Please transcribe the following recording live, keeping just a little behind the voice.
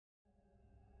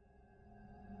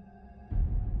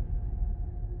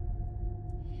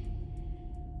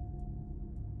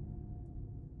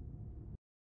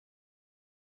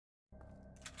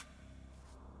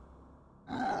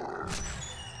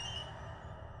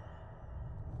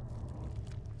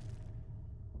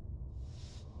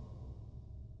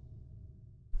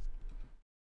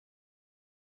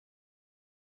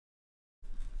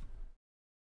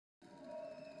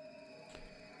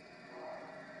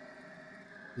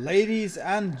Ladies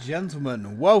and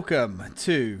gentlemen, welcome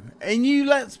to a new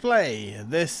Let's Play.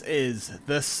 This is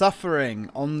The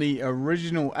Suffering on the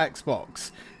original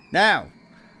Xbox. Now,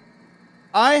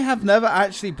 I have never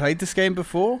actually played this game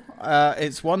before.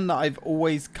 It's one that I've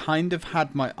always kind of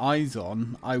had my eyes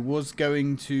on. I was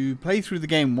going to play through the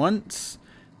game once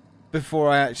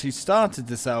before I actually started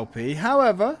this LP.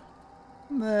 However,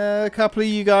 a couple of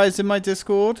you guys in my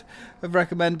Discord have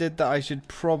recommended that I should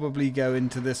probably go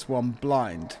into this one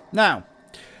blind. Now,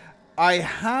 I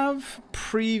have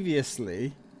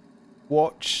previously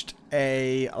watched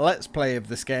a Let's Play of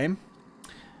this game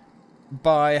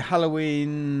by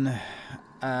Halloween.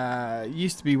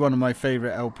 Used to be one of my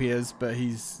favourite LPers, but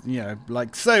he's, you know,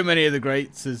 like so many of the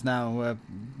greats, has now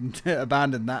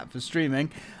abandoned that for streaming.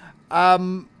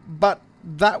 But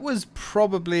that was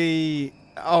probably...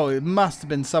 oh, it must have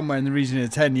been somewhere in the region of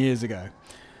 10 years ago.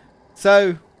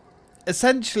 So,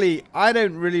 essentially, I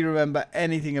don't really remember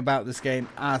anything about this game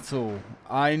at all.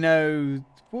 I know...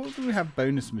 what do we have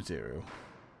bonus material?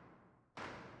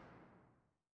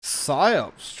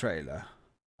 Psyops trailer.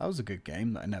 That was a good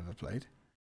game that I never played.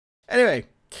 Anyway,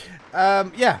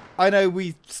 yeah, I know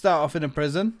we start off in a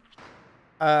prison.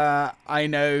 I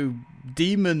know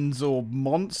demons or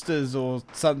monsters or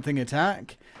something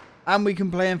attack. And we can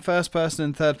play in first person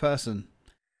and third person.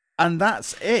 And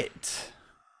that's it.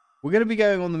 We're going to be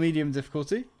going on the medium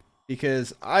difficulty,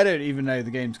 because I don't even know the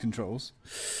game's controls.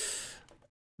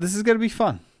 This is going to be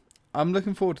fun. I'm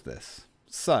looking forward to this.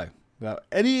 So, without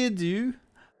any ado,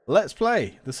 let's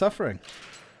play The Suffering.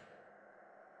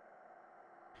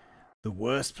 The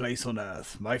worst place on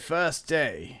earth. My first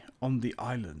day on the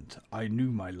island. I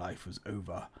knew my life was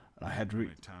over. And I had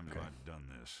time that I've done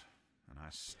this, and I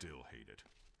still hate it.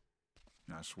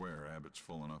 I swear Abbott's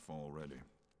full enough already.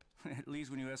 At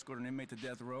least when you escort an inmate to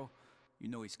death row, you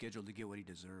know he's scheduled to get what he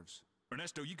deserves.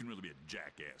 Ernesto, you can really be a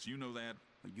jackass. You know that?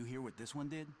 But you hear what this one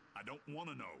did? I don't want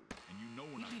to know. And you know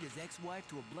when He beat his ex-wife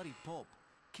to a bloody pulp.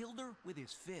 Killed her with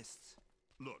his fists.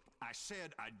 Look, I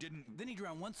said I didn't... Then he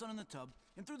drowned one son in the tub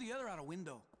and threw the other out a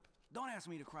window. Don't ask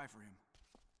me to cry for him.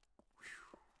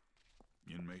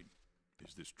 Whew. Inmate,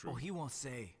 is this true? Oh, he won't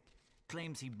say.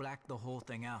 Claims he blacked the whole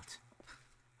thing out.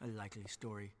 A likely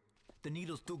story. The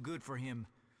needle's too good for him.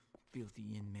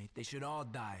 Filthy inmate. They should all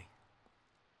die.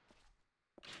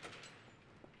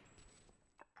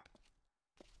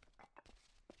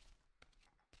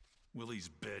 Willie's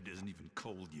bed isn't even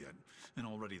cold yet, and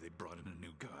already they brought in a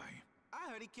new guy.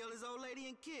 I heard he killed his old lady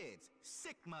and kids.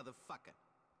 Sick motherfucker.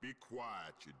 Be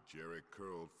quiet, you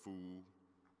jerry-curled fool.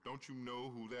 Don't you know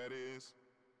who that is?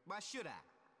 Why should I?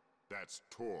 That's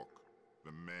Torque,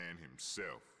 the man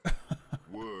himself.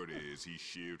 Word is he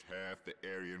shaved half the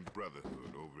Aryan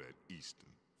Brotherhood over at Easton.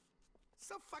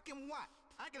 So fucking what?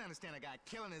 I can understand a guy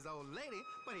killing his old lady,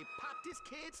 but he popped his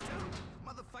kids too.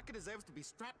 Motherfucker deserves to be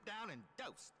strapped down and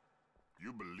dosed.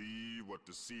 You believe what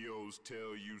the COs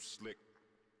tell you, Slick?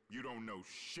 You don't know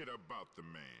shit about the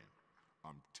man.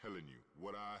 I'm telling you,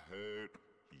 what I heard,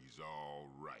 he's all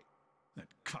right. That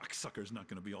cocksucker's not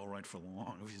going to be all right for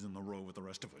long if he's in the row with the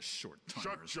rest of us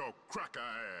short-timers. Shut your cracker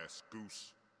ass,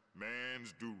 Goose.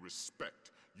 Mans do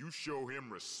respect. You show him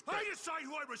respect. I decide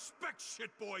who I respect, shit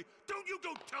boy. Don't you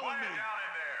go telling Quiet me. down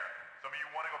in there. Some of you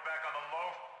want to go back on the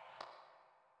low?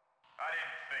 I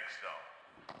didn't think so.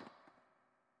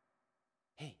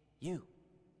 Hey, you.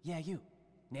 Yeah, you.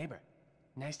 Neighbor.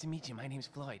 Nice to meet you. My name's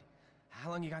Floyd. How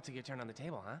long you got till your turn on the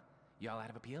table, huh? You all out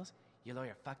of appeals? Your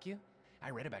lawyer fuck you?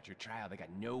 I read about your trial. They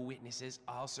got no witnesses,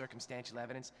 all circumstantial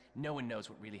evidence. No one knows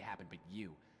what really happened but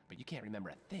you. But you can't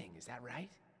remember a thing, is that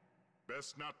right?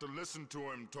 Best not to listen to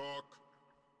him talk.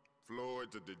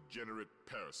 Floyd's a degenerate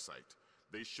parasite.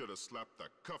 They should have slapped the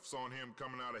cuffs on him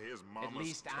coming out of his mama's At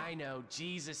least tongue. I know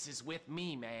Jesus is with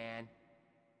me, man.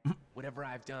 Whatever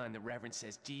I've done, the Reverend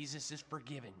says Jesus has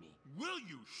forgiven me. Will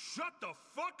you shut the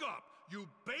fuck up, you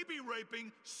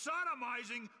baby-raping,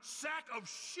 sodomizing sack of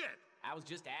shit? I was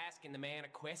just asking the man a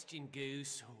question,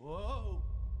 Goose. Whoa!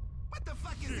 What the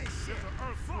fuck is this shit? There's an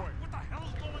earthquake. What the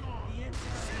hell's going on?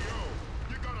 CO,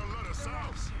 you gotta let us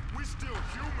out. We still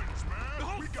humans, man. The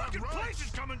whole we got fucking rights. place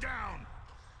is coming down!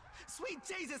 Sweet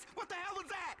Jesus, what the hell was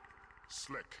that?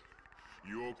 Slick,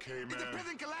 you okay, Is the man?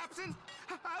 prison collapsing?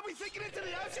 Are we sinking into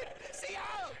the ocean?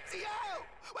 CO! CO!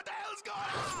 What the hell is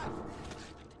going on?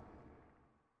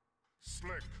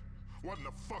 Slick, what in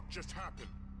the fuck just happened?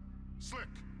 Slick!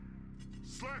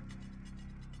 Slick!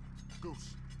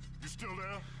 Goose, you still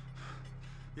there?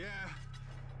 Yeah,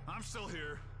 I'm still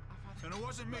here. And it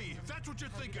wasn't me. If that's what you're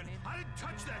thinking, I didn't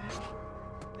touch that.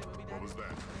 What was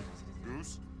that?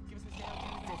 Goose?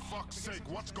 For fuck's sake,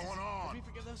 what's going on?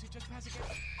 Forgive those who trespass against.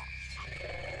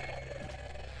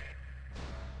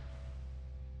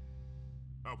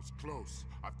 was close.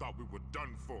 I thought we were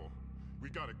done for. We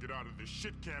gotta get out of this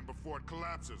shit can before it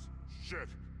collapses. Shit.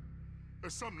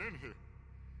 There's something in here.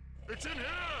 It's in here!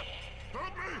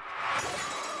 Help me!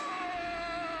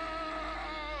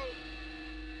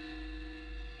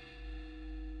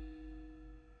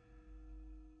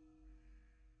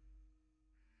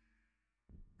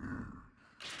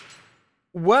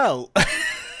 Well,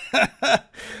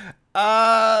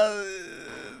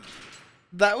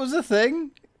 that was a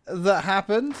thing that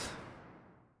happened.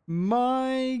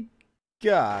 My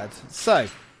God. So,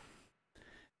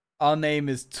 our name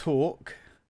is Talk.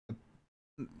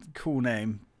 Cool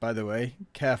name, by the way.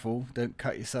 Careful, don't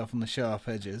cut yourself on the sharp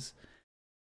edges.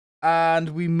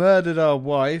 And we murdered our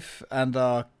wife and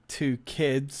our 2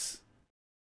 kids.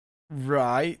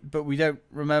 Right, but we don't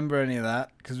remember any of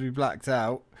that because we blacked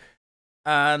out.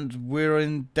 And we're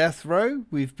in death row.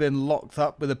 We've been locked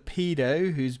up with a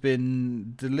pedo who's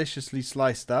been deliciously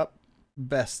sliced up.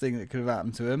 Best thing that could have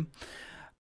happened to him.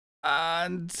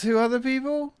 And 2 other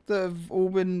people that have all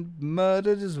been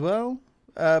murdered as well.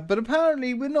 But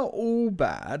apparently we're not all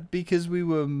bad because we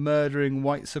were murdering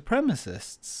white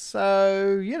supremacists.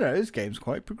 So, you know, this game's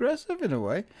quite progressive in a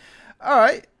way.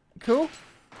 Alright, cool.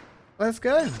 Let's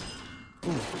go.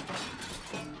 Ooh.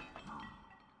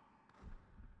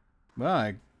 Well,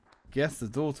 I guess the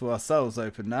door to our cell's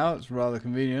open now. It's rather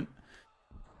convenient.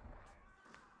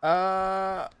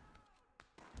 I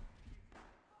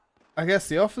guess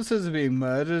the officers are being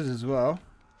murdered as well.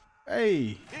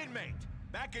 Hey. Inmate,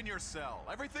 back in your cell.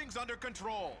 Everything's under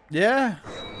control. Yeah.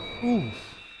 Ooh.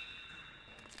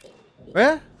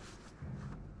 Where?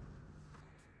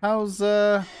 How's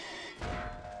that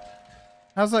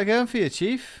going for you,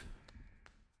 Chief?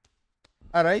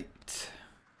 Alright.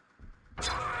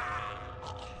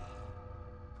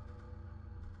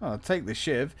 Oh, take the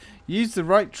shiv. Use the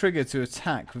right trigger to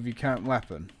attack with your current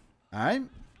weapon. Alright.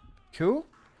 Cool.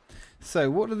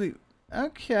 So, what are the...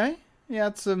 Okay. He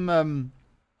had some,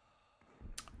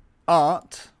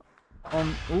 art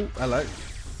on... Oh, hello.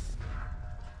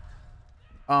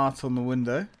 Art on the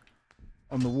window.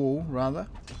 On the wall, rather.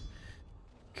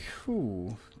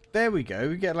 Cool. There we go.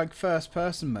 We get, like,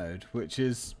 first-person mode, which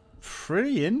is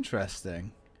pretty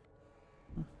interesting.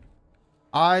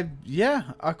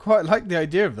 Yeah, I quite like the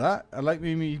idea of that. I like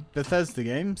me Bethesda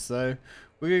games, so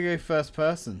we're gonna go first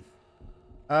person.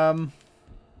 Not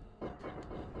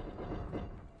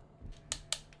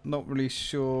really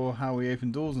sure how we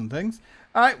open doors and things.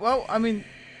 Alright, well, I mean,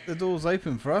 the door's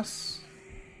open for us.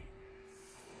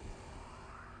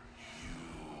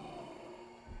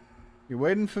 You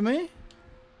waiting for me?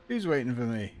 Who's waiting for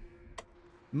me?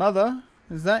 Mother,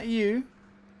 is that you?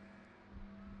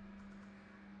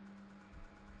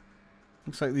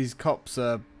 Looks like these cops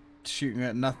are shooting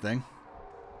at nothing.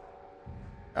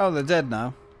 Oh, they're dead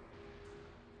now.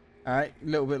 Alright, a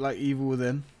little bit like Evil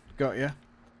Within. Got ya.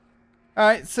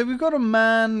 Alright, so we've got a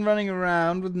man running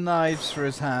around with knives for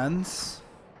his hands.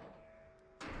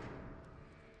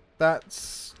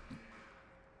 That's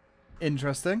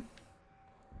interesting.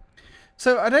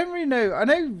 So, I don't really know. I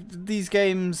know these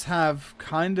games have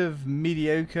kind of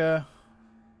mediocre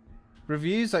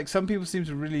reviews. Like, some people seem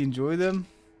to really enjoy them.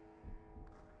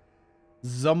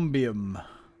 Zombium.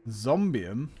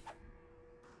 Zombium?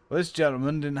 Well, this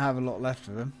gentleman didn't have a lot left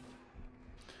of him.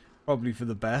 Probably for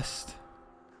the best.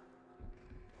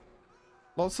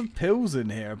 Lots of pills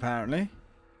in here, apparently.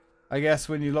 I guess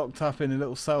when you're locked up in a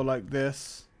little cell like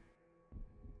this.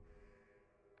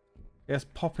 I guess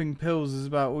popping pills is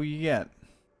about all you get.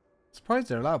 Surprised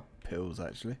they're allowed pills,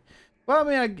 actually. Well,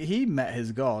 I mean, he met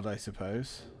his god, I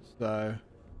suppose. So,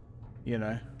 you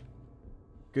know.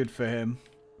 Good for him.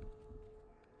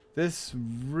 This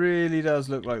really does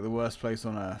look like the worst place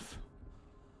on earth.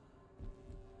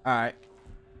 Alright.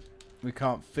 We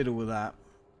can't fiddle with that.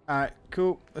 Alright,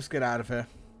 cool. Let's get out of here.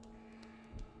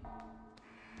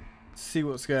 See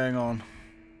what's going on.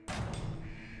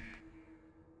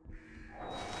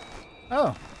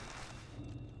 Oh.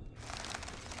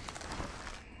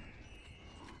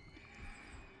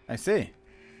 I see.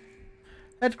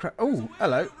 Head crack. Oh,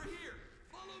 hello.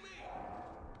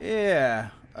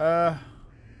 Yeah.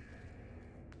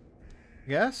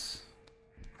 Yes.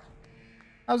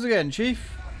 How's it going,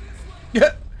 Chief?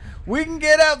 Yeah. We can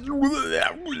get out.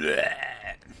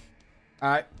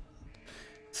 Alright.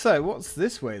 So, what's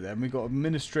this way then? We've got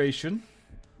administration.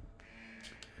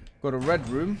 Got a red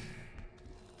room.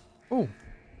 Oh.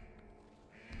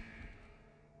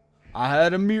 I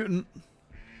heard a mutant.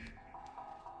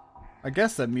 I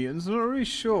guess they're mutants. I'm not really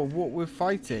sure what we're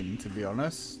fighting, to be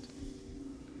honest.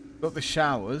 Got the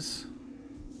showers.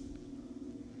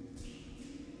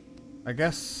 I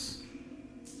guess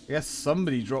guess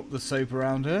somebody dropped the soap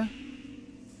around here.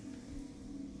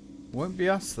 Won't be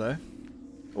us though.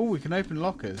 Oh, we can open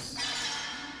lockers.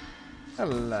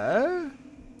 Hello?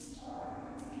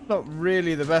 Not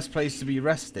really the best place to be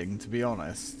resting, to be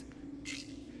honest.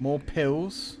 More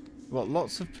pills. What,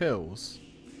 lots of pills?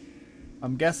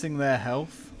 I'm guessing their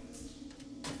health.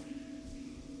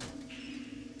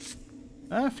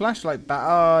 Ah, flashlight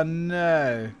oh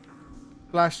no.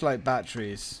 Flashlight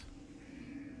batteries.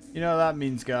 You know what that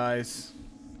means, guys.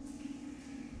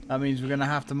 That means we're going to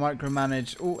have to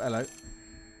micromanage... Oh, hello.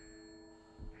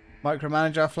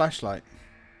 Micromanage our flashlight. T,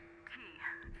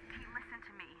 listen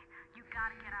to me. You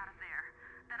gotta get out of there.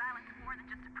 That island's more than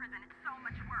just a prison. It's so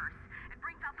much worse. It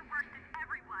brings out the worst in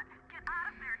everyone. Get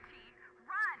out of there, T.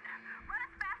 Run! Run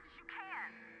as fast as you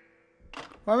can!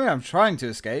 Well, I mean, I'm trying to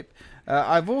escape.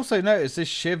 I've also noticed this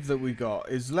shiv that we got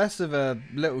is less of a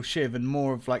little shiv and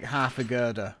more of like half a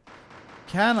girder.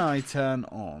 Can I turn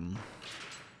on?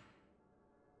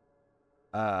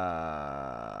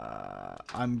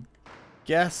 I'm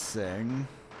guessing...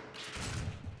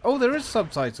 Oh, there is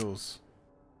subtitles.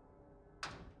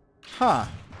 Huh.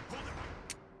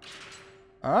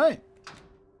 Alright.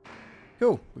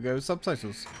 Cool. We go with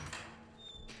subtitles.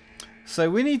 So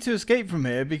we need to escape from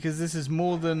here because this is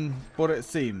more than what it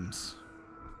seems.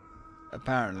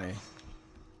 Apparently.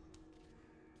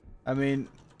 I mean,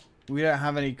 we don't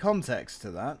have any context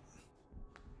to that.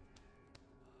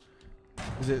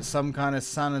 Is it some kind of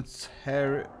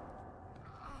sanitary...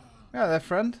 Yeah, there,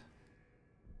 friend.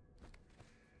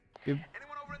 Anyone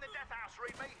over in the death house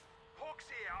read me? Hawk's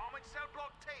here. I'm in cell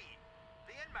block T.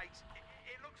 The inmates,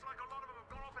 it looks like a lot of them have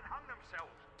gone off and hung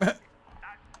themselves.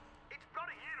 It's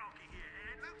bloody anarchy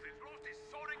here, and Luther's lost his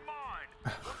sorting mind.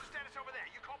 What's the status over there?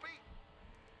 You copy?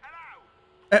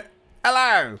 Hello?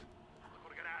 Hello! I've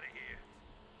got to get out of here.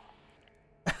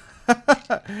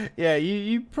 Yeah,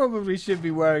 you probably should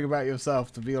be worrying about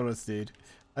yourself, to be honest, dude.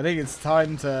 I think it's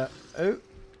time to... Oh.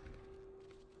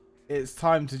 It's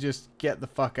time to just get the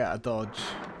fuck out of Dodge.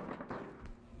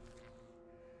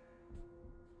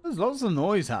 There's lots of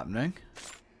noise happening.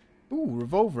 Ooh,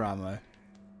 revolver ammo.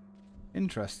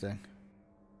 Interesting.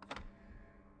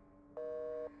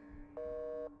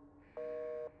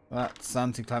 That's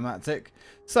anticlimactic.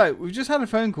 So, we've just had a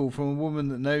phone call from a woman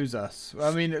that knows us.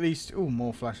 I mean, at least... Oh,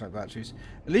 more flashlight batteries.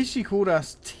 At least she called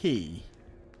us T.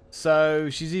 So,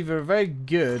 she's either very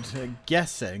good at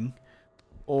guessing,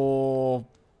 or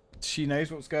she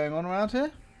knows what's going on around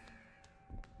here.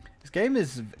 This game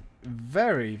is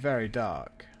very, very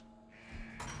dark.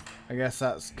 I guess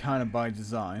that's kind of by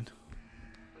design.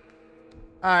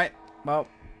 Alright, well,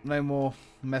 no more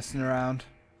messing around.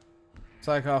 It's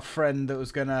like our friend that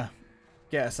was gonna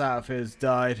get us out of here has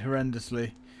died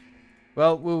horrendously.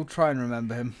 Well, we'll try and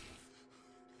remember him.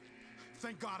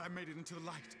 Thank God I made it into the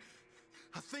light.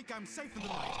 I think I'm safe in the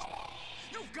light.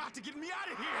 You've got to get me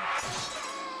out of here!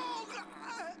 Oh, God.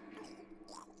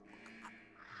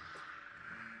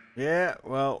 Yeah,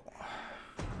 well...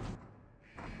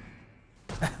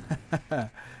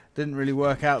 Didn't really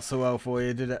work out so well for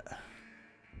you, did it?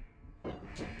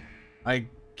 I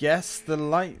guess the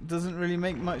light doesn't really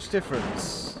make much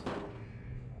difference.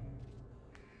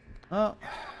 Oh.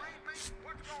 What's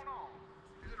going on?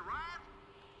 Is it a riot?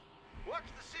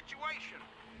 What's the situation?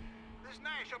 This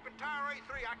Nash up in Tower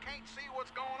A3, I can't see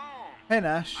what's going on. Hey,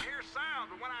 Nash. I hear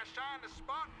sounds, but when I shine the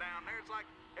spot down there, it's like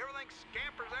everything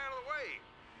scampers out of the way.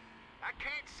 I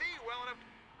can't see well enough.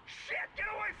 Shit, get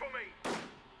away from me!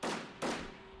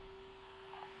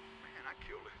 Man, I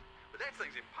killed it. But that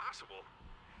thing's impossible.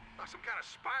 Like some kind of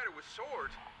spider with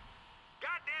swords.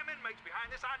 Goddamn inmates behind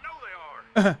this, I know they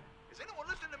are. Is anyone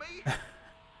listening to me? I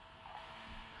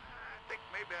think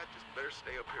maybe I just better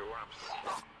stay up here where I'm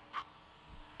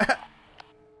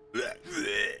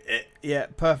safe. Yeah,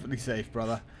 perfectly safe,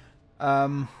 brother.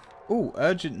 Oh,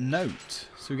 urgent note.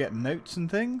 So we get notes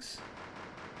and things?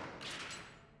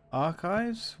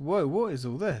 Archives? Whoa, what is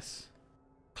all this?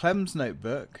 Clem's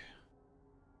notebook.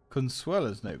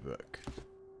 Consuela's notebook.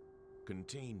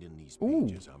 Contained in these Ooh.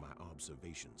 pages are my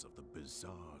observations of the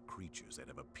bizarre creatures that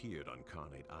have appeared on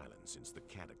Carnate Island since the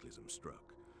cataclysm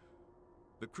struck.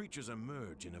 The creatures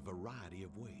emerge in a variety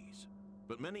of ways,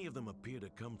 but many of them appear to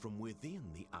come from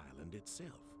within the island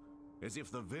itself, as if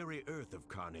the very earth of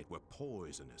Carnate were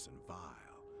poisonous and vile.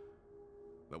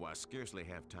 Though I scarcely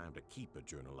have time to keep a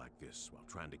journal like this while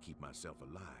trying to keep myself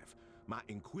alive, my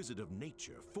inquisitive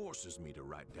nature forces me to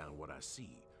write down what I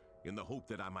see, in the hope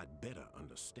that I might better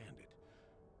understand it.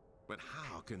 But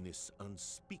how can this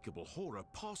unspeakable horror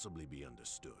possibly be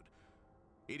understood?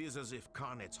 It is as if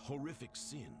Carnate's horrific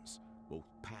sins, both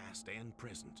past and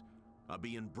present, are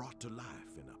being brought to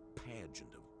life in a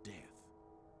pageant of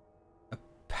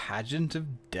Pageant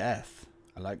of Death.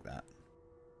 I like that.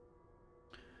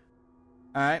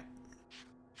 Alright.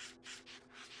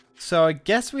 So I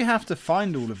guess we have to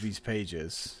find all of these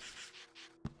pages.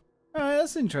 Alright,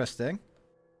 that's interesting.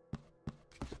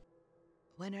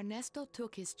 When Ernesto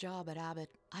took his job at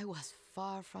Abbott, I was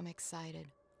far from excited.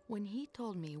 When he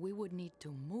told me we would need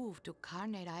to move to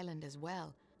Carnate Island as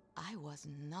well, I was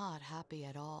not happy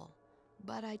at all.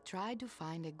 But I tried to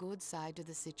find a good side to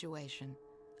the situation.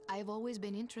 I've always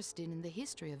been interested in the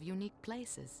history of unique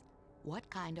places. What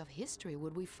kind of history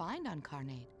would we find on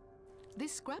Carnate?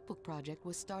 This scrapbook project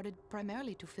was started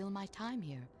primarily to fill my time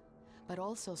here, but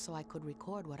also so I could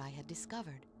record what I had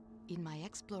discovered. In my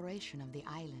exploration of the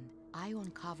island, I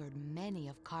uncovered many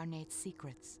of Carnate's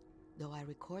secrets. Though I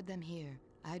record them here,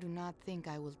 I do not think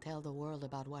I will tell the world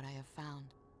about what I have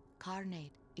found.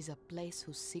 Carnate is a place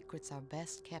whose secrets are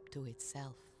best kept to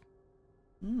itself.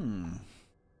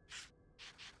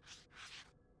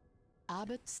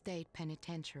 Abbott State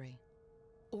Penitentiary.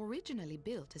 Originally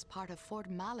built as part of Fort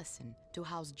Malison to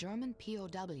house German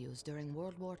POWs during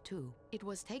World War II, it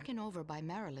was taken over by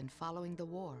Maryland following the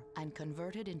war and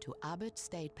converted into Abbott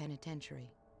State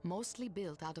Penitentiary. Mostly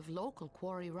built out of local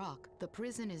quarry rock, the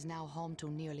prison is now home to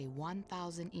nearly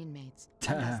 1,000 inmates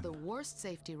and has the worst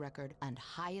safety record and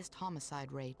highest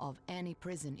homicide rate of any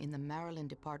prison in the Maryland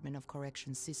Department of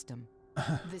Corrections system.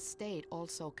 The state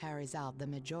also carries out the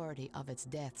majority of its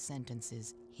death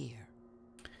sentences here.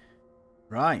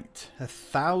 Right,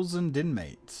 1,000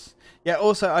 inmates. Yeah,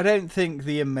 also, I don't think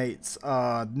the inmates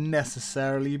are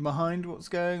necessarily behind what's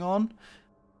going on.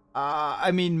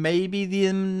 I mean, maybe the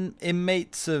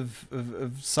inmates have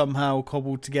somehow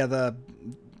cobbled together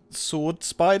sword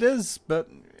spiders, but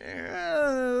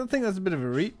I think that's a bit of a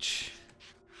reach.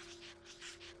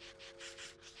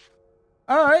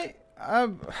 Alright, I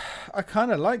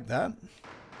kind of like that.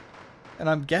 And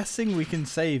I'm guessing we can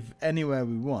save anywhere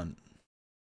we want.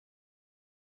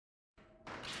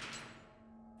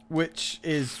 Which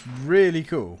is really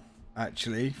cool,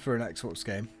 actually, for an Xbox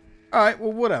game. Alright,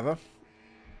 well, whatever.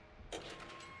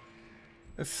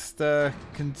 Let's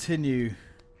continue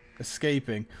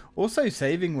escaping. Also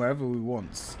saving wherever we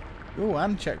want. Oh,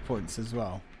 and checkpoints as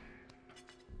well.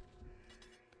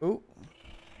 Oh.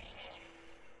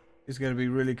 It's going to be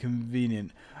really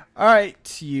convenient.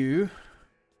 Alright, you.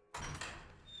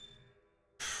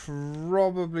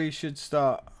 Probably should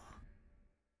start.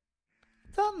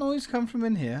 Did that noise come from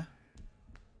in here?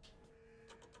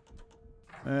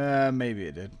 Maybe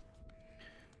it did.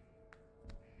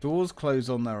 Doors close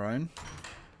on their own.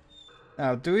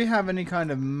 Now, do we have any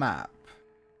kind of map?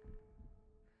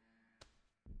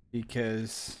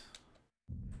 Because...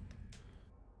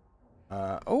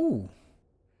 oh!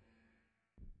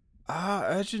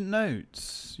 Urgent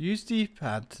notes. Use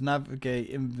D-pad to navigate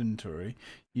inventory.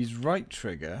 Use right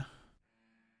trigger.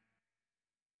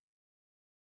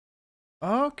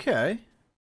 Okay.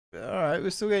 Alright, we're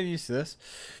still getting used to this.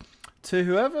 To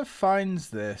whoever finds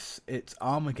this, it's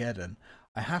Armageddon.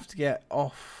 I have to get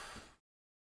off.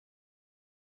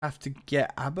 Have to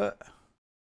get Abbott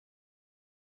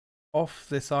off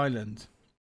this island.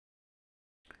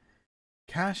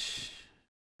 Cash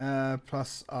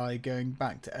plus I going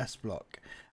back to S block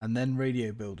and then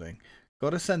radio building.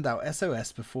 Gotta send out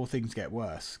SOS before things get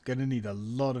worse. Gonna need a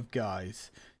lot of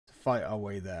guys to fight our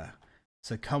way there.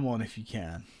 So come on if you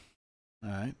can.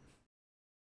 Alright.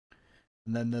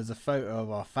 And then there's a photo of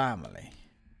our family.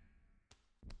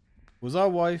 Was our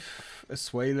wife a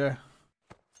Swaler?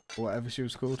 Or whatever she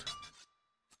was called?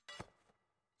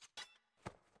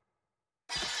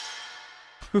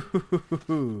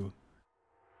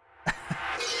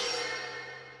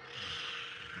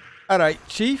 Alright,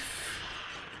 Chief.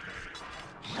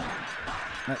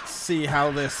 Let's see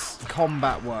how this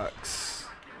combat works.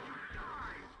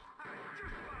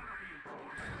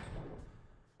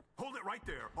 Hold it right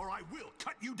there, or I will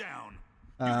cut you down.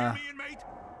 You hear me, inmate?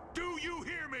 Do you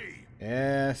hear me?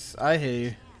 Yes, I hear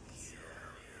you.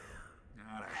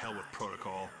 Ah, to hell with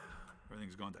protocol.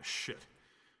 Everything's gone to shit.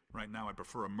 Right now, I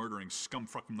prefer a murdering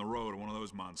scumfuck from the road to one of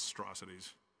those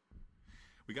monstrosities.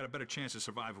 We got a better chance to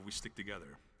survive if we stick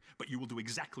together. But you will do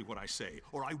exactly what I say,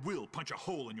 or I will punch a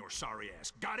hole in your sorry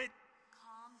ass. Got it?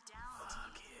 Calm down.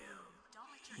 Fuck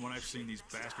you. When I've seen these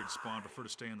bastards spawn, I prefer to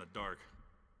stay in the dark.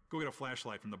 Go get a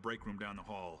flashlight from the break room down the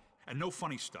hall. And no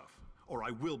funny stuff, or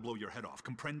I will blow your head off.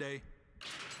 Comprende?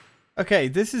 Okay,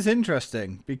 this is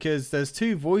interesting because there's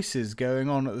two voices going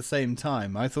on at the same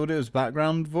time. I thought it was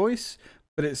background voice,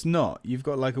 but it's not. You've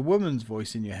got like a woman's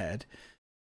voice in your head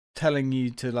telling you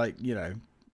to, like, you know,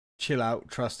 chill out,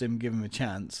 trust him, give him a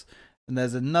chance. And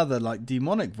there's another like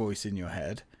demonic voice in your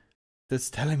head that's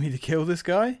telling me to kill this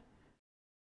guy.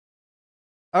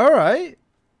 Alright.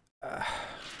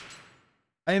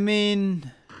 I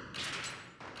mean,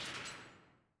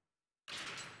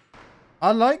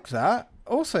 I like that.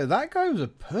 Also, that guy was a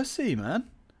pussy, man.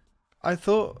 I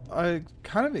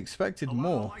kind of expected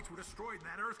more. Lights were destroyed in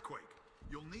that earthquake.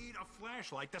 You'll need a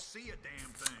flashlight to see a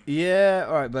damn thing. Yeah,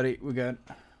 alright, buddy. We're going.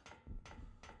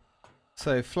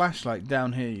 So, flashlight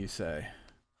down here, you say?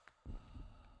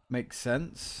 Makes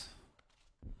sense.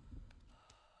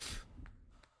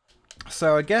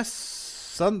 So, I guess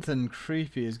something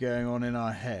creepy is going on in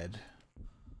our head.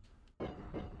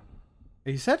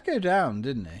 He said go down,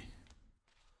 didn't he?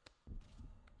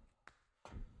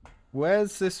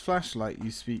 Where's this flashlight you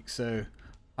speak so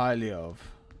highly of?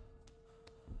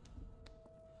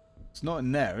 It's not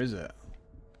in there, is it?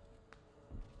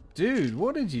 Dude,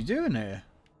 what did you do in here?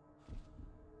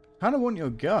 Kinda want your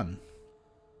gun.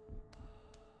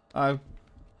 I'm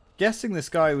guessing this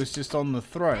guy was just on the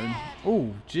throne.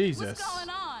 Oh, Jesus. What's going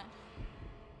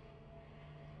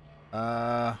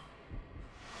on?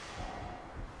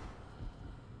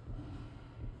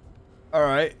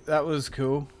 Alright, that was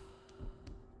cool.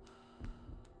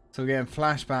 So we're getting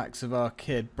flashbacks of our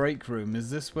kid. Break room. Is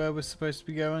this where we're supposed to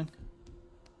be going?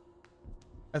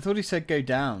 I thought he said go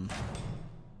down.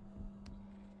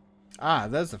 Ah,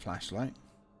 there's the flashlight.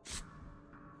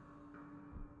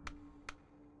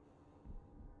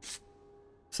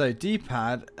 So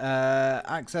D-pad,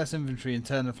 access inventory and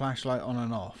turn the flashlight on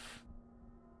and off.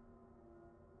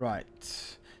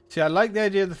 Right. See, I like the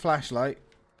idea of the flashlight.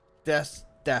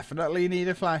 Definitely need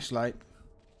a flashlight.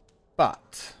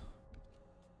 But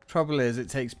trouble is it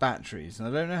takes batteries. And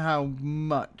I don't know how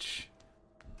much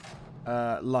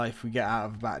life we get out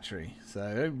of a battery. So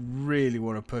I don't really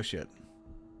want to push it.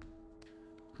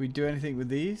 Can we do anything with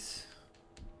these?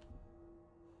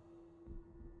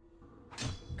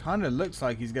 Kind of looks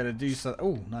like he's going to do something.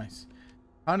 Oh, nice.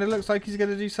 Kind of looks like he's going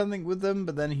to do something with them,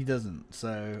 but then he doesn't.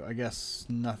 So I guess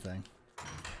nothing.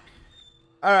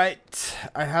 Alright,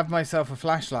 I have myself a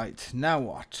flashlight. Now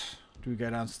what? Do we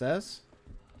go downstairs?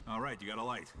 Alright, you got a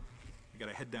light. You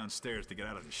gotta head downstairs to get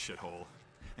out of this shithole.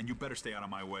 And you better stay out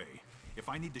of my way. If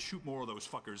I need to shoot more of those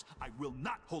fuckers, I will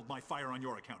not hold my fire on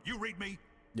your account. You read me?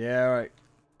 Yeah, alright.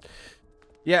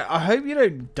 Yeah, I hope you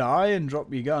don't die and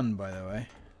drop your gun, by the way.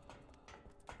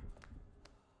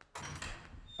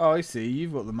 Oh, I see.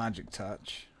 You've got the magic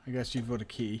touch. I guess you've got a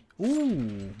key.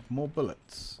 Ooh, more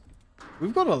bullets.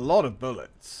 We've got a lot of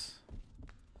bullets.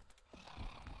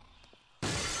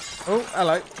 Oh,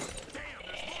 hello.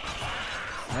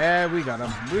 Yeah, we got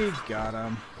him. We got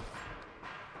him.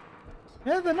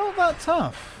 Yeah, they're not that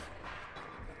tough.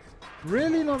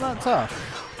 Really not that tough.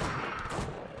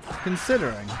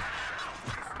 Considering.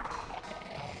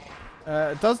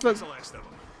 It does look... That's the last of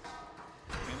them.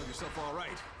 Handle yourself all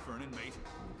right for an inmate.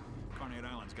 Carnate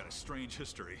Island's got a strange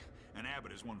history, and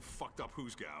Abbott is one fucked up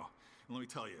who's-gow. And let me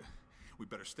tell you, we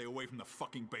better stay away from the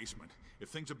fucking basement. If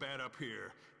things are bad up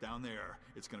here, down there,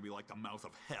 it's gonna be like the mouth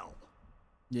of hell.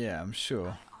 Yeah, I'm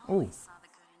sure. Oh.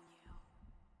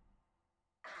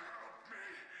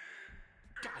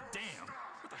 God damn!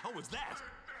 What the hell was that?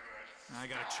 I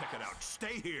gotta check it out.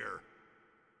 Stay here!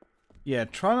 Yeah,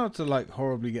 try not to, like,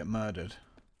 horribly get murdered.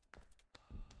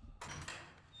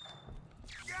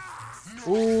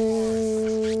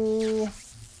 Ooh.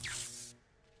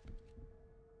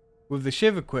 With the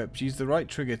shiv equipped, use the right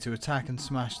trigger to attack and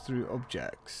smash through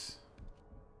objects.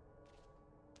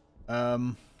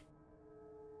 Oh,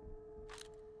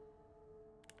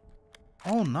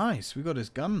 nice. We got his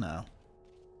gun now.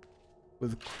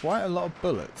 With quite a lot of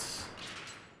bullets.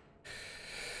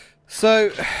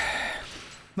 So,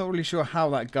 not really sure how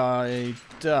that guy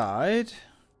died.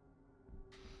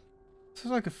 This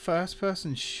is like a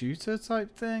first-person shooter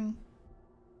type thing.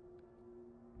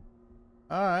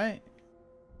 Alright.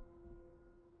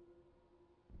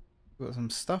 Got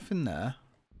some stuff in there.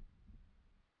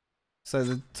 So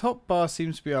the top bar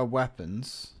seems to be our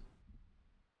weapons.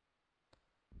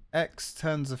 X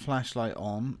turns the flashlight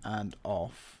on and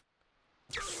off.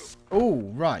 Oh,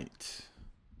 right.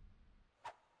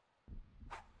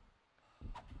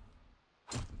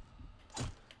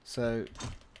 So,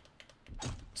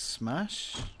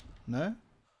 smash? No?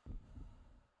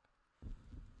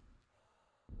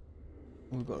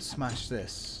 We've got to smash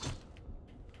this.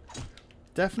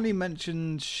 Definitely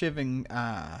mentioned shivving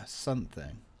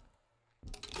something.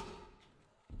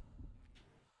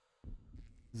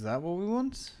 Is that what we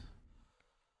want?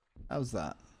 How's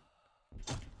that?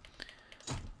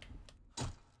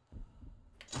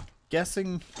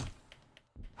 Guessing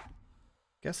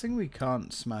we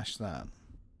can't smash that.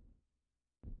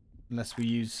 Unless we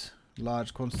use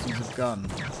large quantities of gun.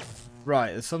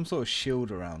 Right, there's some sort of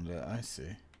shield around it. I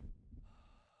see.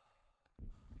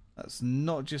 That's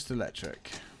not just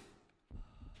electric.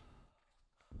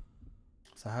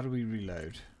 So how do we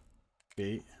reload?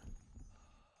 B.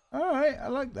 Alright, I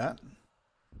like that.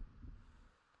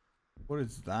 What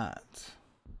is that?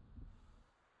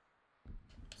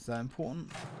 Is that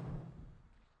important?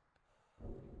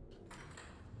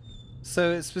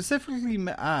 So it's specifically...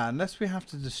 unless we have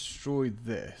to destroy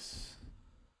this.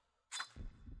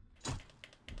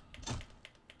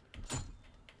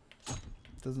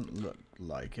 Doesn't look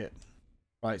like it.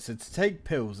 Right, so to take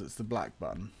pills, it's the black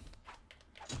button.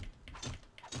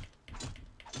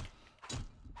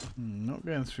 Not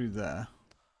going through there.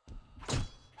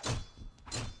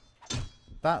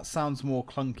 That sounds more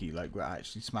clunky, like we're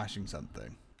actually smashing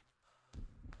something.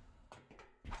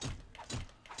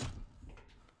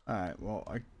 Alright, well,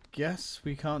 I guess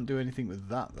we can't do anything with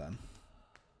that then.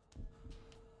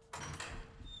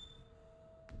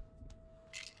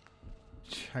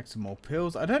 Check some more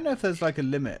pills. I don't know if there's like a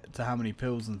limit to how many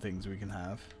pills and things we can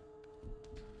have.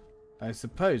 I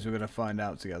suppose we're going to find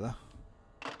out together.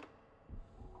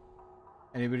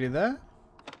 Anybody there?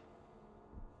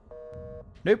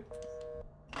 Nope.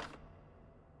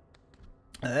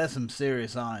 There's some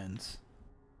serious irons.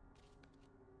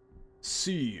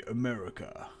 See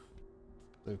America.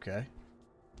 Okay.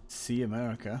 See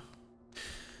America.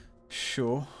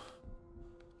 Sure.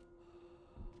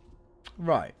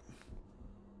 Right.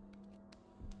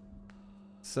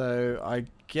 So I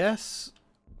guess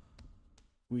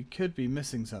we could be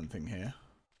missing something here.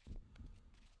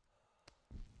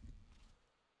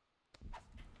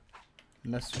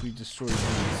 Unless we destroy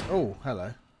these. Oh,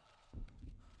 hello.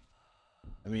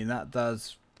 I mean, that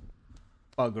does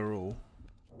bugger all.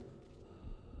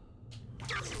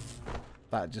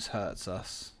 That just hurts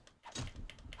us.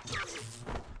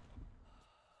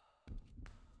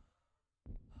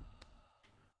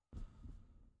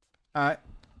 Alright.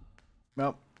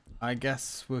 Well, I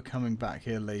guess we're coming back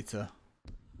here later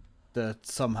to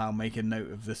somehow make a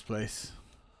note of this place.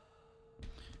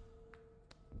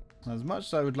 As much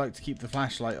as I would like to keep the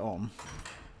flashlight on.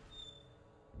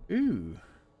 Ooh.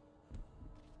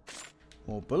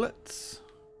 More bullets.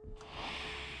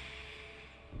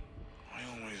 I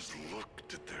always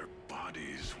looked at their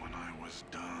bodies when I was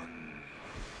done.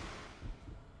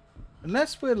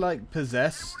 Unless we're like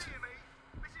possessed.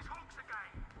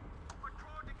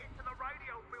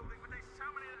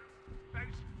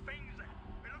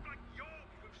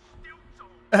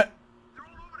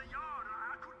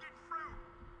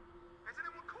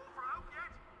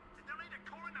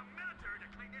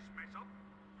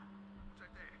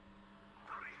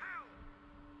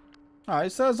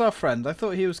 Alright, so that's our friend. I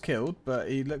thought he was killed, but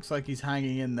he looks like he's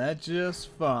hanging in there just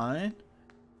fine.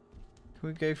 Can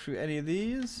we go through any of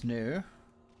these? No.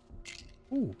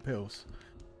 Ooh, pills.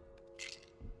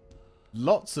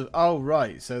 Lots of... oh,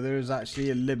 right. So there is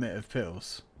actually a limit of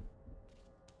pills.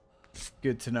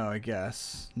 Good to know, I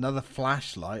guess. Another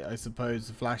flashlight. I suppose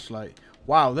the flashlight...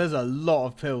 wow, there's a lot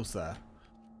of pills there.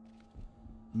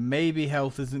 Maybe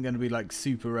health isn't going to be like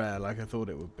super rare like I thought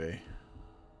it would be.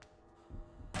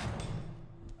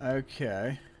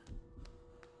 Okay.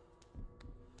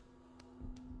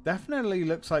 Definitely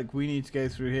looks like we need to go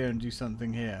through here and do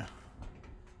something here.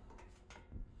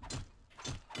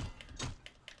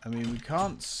 I mean, we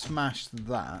can't smash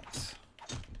that.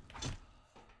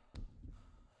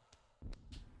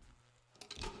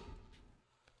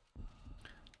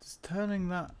 Does turning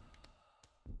that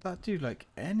do like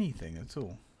anything at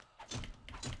all?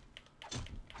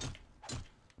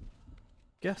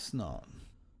 Guess not.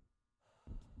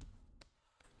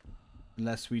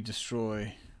 Unless we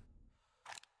destroy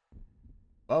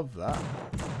above that.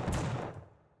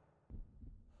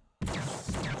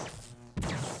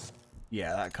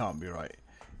 Yeah, that can't be right.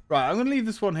 Right, I'm going to leave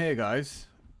this one here, guys.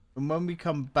 And when we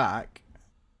come back...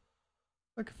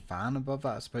 like a fan above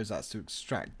that? I suppose that's to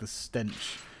extract the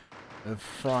stench of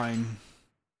frying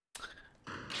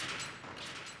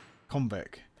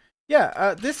convict.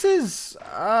 Yeah, this is...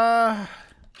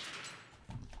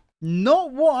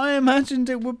 not what I imagined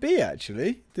it would be,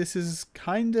 actually. This is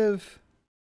kind of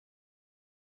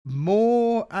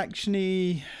more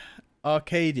actiony,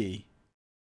 arcadey.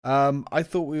 I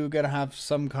thought we were going to have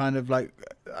some kind of like,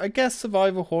 I guess,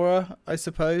 survival horror, I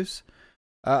suppose.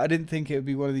 I didn't think it would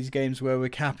be one of these games where we're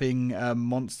capping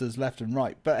monsters left and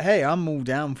right. But hey, I'm all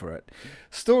down for it.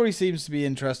 Story seems to be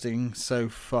interesting so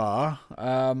far.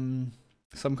 Some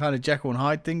kind of Jekyll and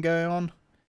Hyde thing going on.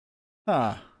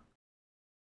 Ah.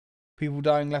 People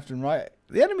dying left and right.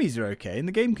 The enemies are okay, and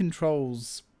the game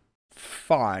controls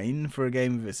fine for a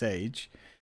game of its age.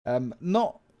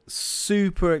 Not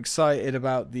super excited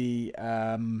about the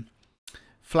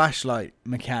flashlight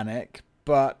mechanic,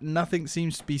 but nothing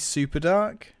seems to be super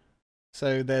dark.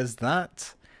 So there's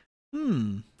that.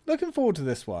 Looking forward to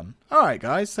this one. Alright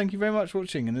guys, thank you very much for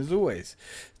watching, and as always,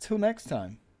 till next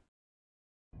time.